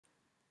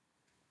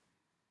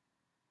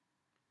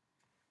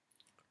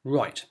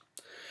Right,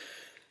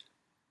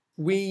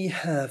 we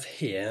have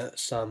here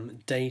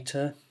some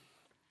data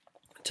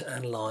to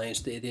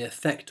analyse the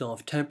effect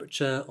of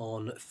temperature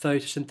on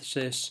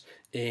photosynthesis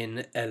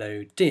in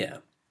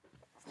LODEA.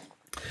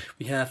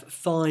 We have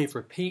 5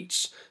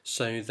 repeats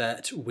so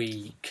that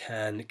we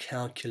can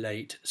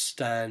calculate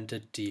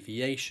standard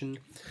deviation.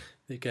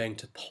 We're going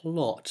to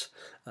plot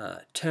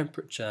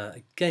temperature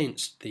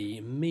against the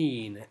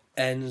mean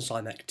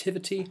enzyme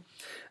activity,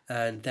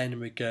 and then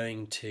we're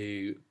going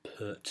to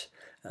put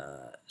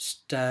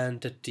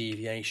standard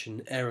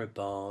deviation error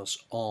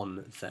bars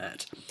on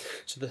that.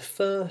 So the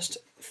first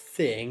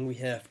thing we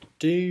have to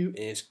do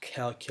is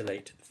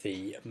calculate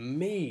the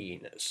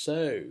mean.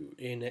 So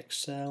in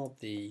Excel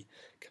the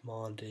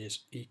command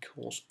is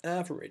equals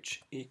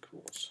average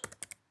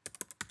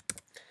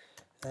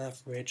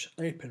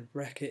open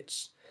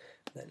brackets,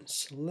 then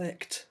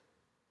select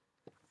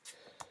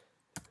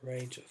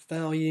range of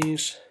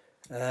values,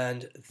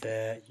 and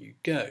there you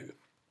go.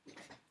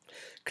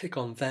 Click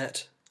on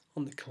that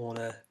on the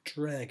corner,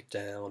 drag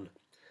down,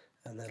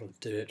 and that'll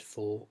do it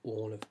for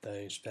all of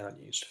those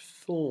values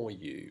for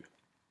you.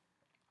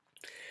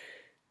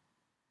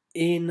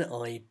 In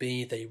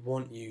IB they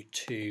want you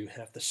to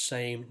have the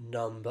same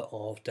number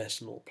of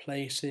decimal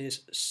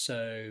places,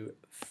 so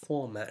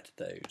format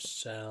those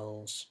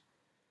cells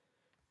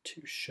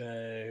to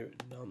show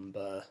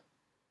number,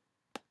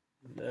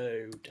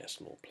 no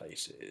decimal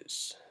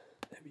places.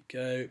 There we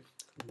go,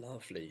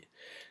 lovely.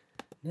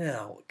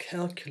 Now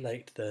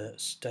calculate the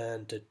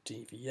standard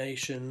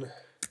deviation.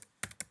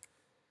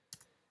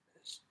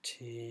 It's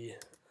T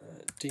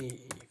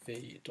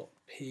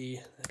dev.p,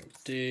 that'll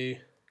do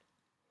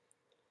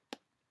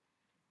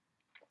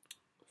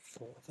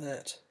for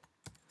that.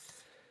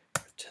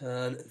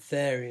 Return,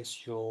 there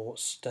is your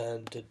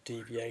standard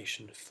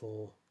deviation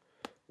for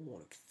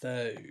all of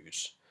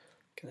those.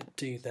 I'm going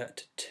to do that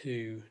to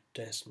 2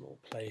 decimal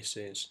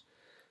places.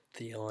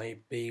 The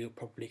IB will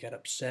probably get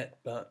upset,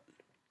 but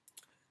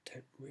I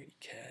don't really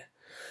care.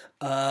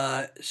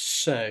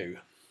 So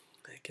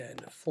again,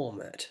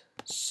 format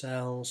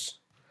cells.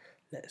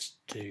 Let's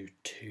do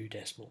 2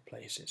 decimal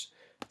places.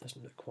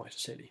 Doesn't look quite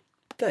silly.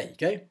 There you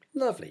go,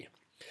 lovely.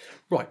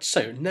 Right,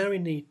 so now we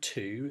need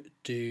to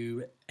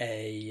do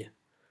a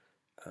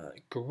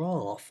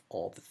graph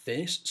of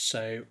this.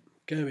 So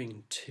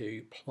going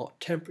to plot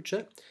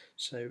temperature,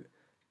 so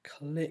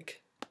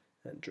click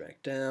and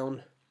drag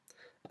down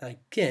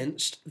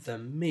against the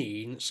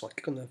mean, so I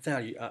click on the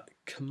value,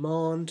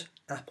 command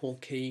Apple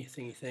key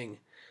thingy thing,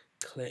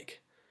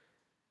 click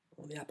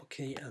on the Apple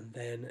key and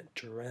then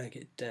drag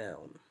it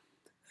down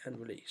and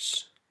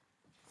release.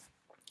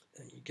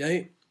 There you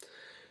go.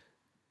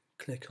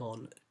 Click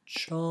on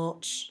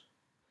charts,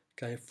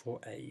 go for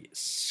a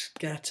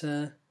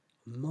scatter,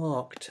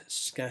 marked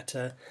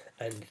scatter,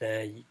 and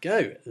there you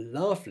go,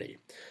 lovely.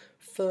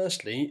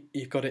 Firstly,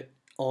 you've got it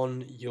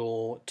on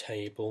your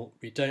table.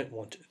 We don't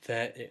want it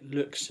there, it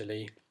looks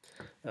silly.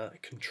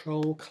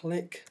 Control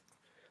click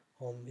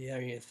on the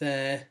area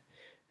there,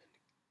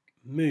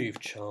 move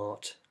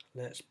chart,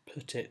 let's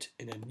put it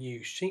in a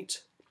new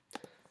sheet.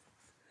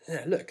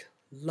 There, look,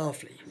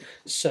 lovely.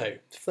 So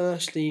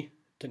firstly,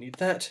 don't need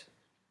that,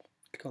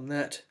 click on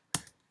that,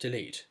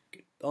 delete,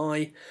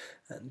 goodbye,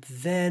 and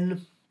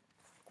then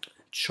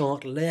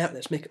chart layout,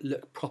 let's make it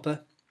look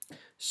proper.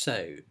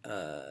 So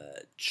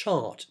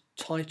chart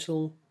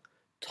title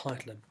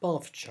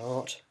above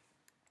chart,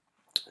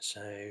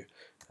 so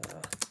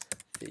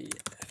the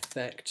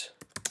effect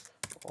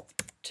of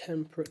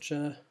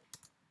temperature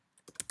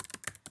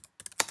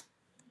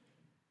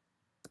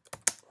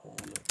on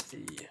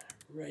the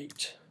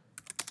rate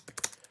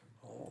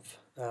of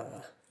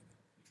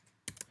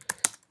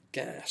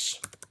gas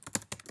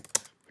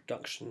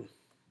production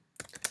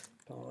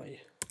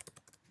by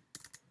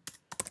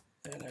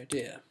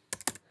LODEA.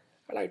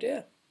 Hello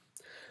dear.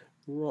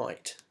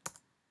 Right.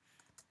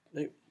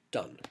 Nope,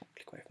 done.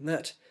 Click away from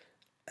that.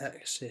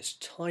 Axis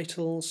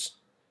titles.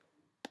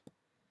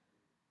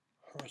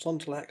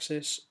 Horizontal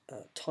axis,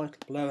 title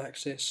below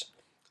axis.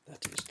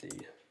 That is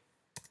the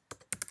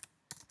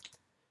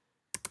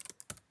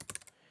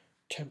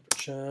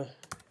temperature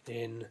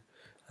in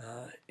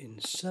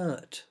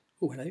insert.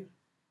 Oh, hello.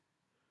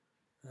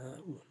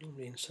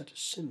 Normally insert a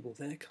symbol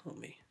there, can't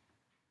we?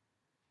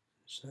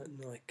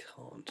 No, I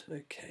can't.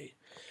 Okay.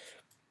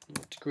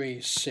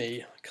 Degrees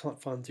C. I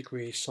can't find the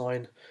degree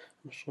sign.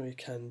 I'm sure you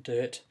can do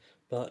it,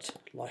 but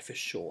life is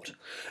short.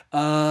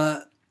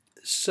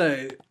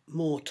 So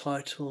more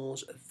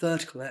titles.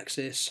 Vertical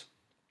axis.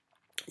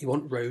 You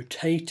want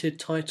rotated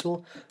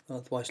title,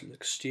 otherwise it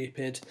looks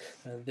stupid.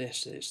 And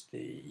this is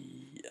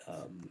the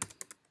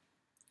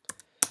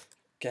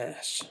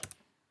gas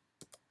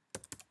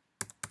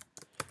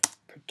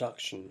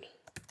production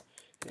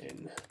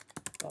in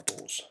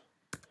bubbles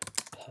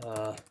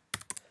per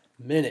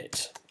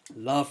minute.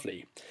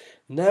 Lovely.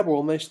 Now we're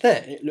almost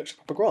there. It looks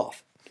like a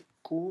graph.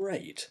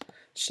 Great.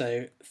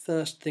 So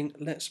first thing,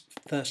 let's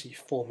firstly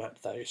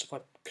format those. If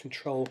I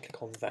control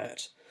click on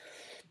that,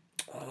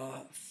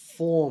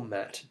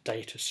 format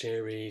data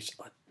series.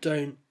 I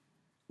don't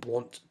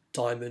want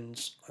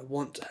diamonds. I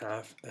want to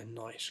have a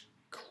nice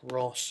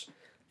cross.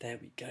 There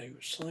we go,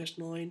 size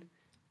 9.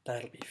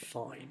 That'll be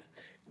fine.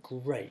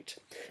 Great.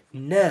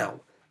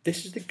 Now,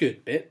 this is the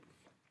good bit.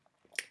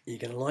 You're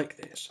going to like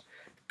this.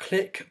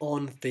 Click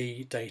on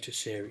the data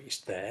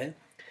series there.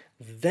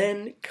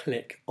 Then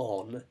click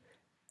on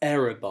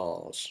error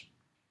bars.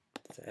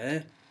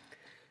 There.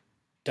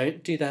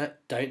 Don't do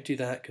that,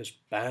 because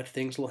bad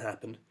things will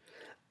happen.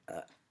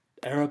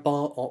 Error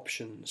bar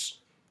options.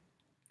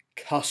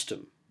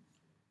 Custom.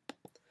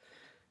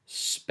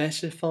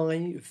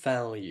 Specify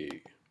value.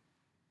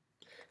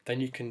 Then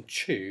you can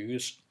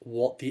choose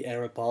what the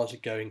error bars are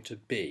going to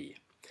be.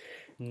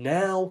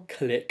 Now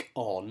click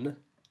on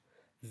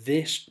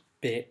this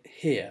bit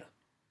here.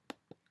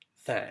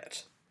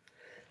 That.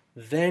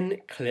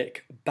 Then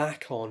click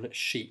back on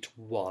sheet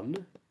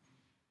 1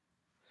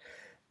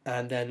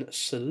 and then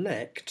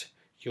select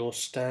your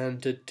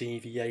standard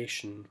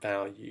deviation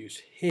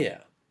values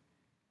here.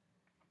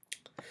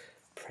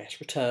 Press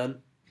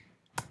return.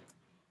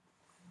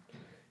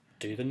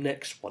 Do the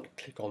next one.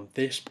 Click on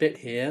this bit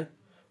here,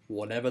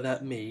 whatever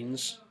that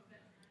means.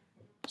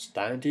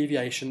 Standard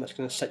deviation, that's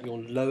going to set your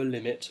lower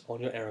limit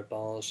on your error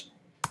bars.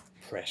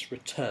 Press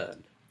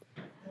return.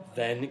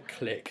 Then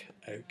click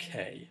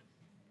OK.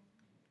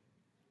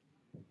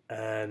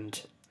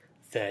 And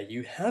there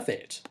you have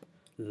it.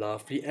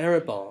 Lovely error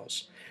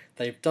bars.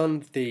 They've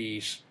done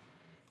these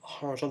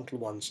horizontal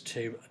ones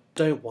too. I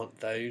don't want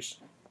those.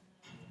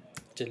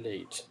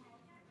 Delete.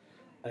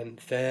 And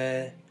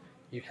there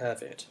you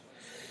have it.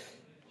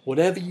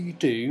 Whatever you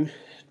do,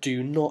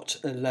 do not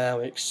allow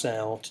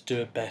Excel to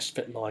do a best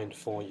fit line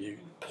for you.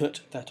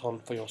 Put that on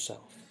for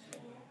yourself.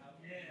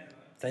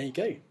 There you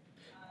go.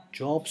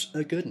 Job's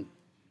a good 'un.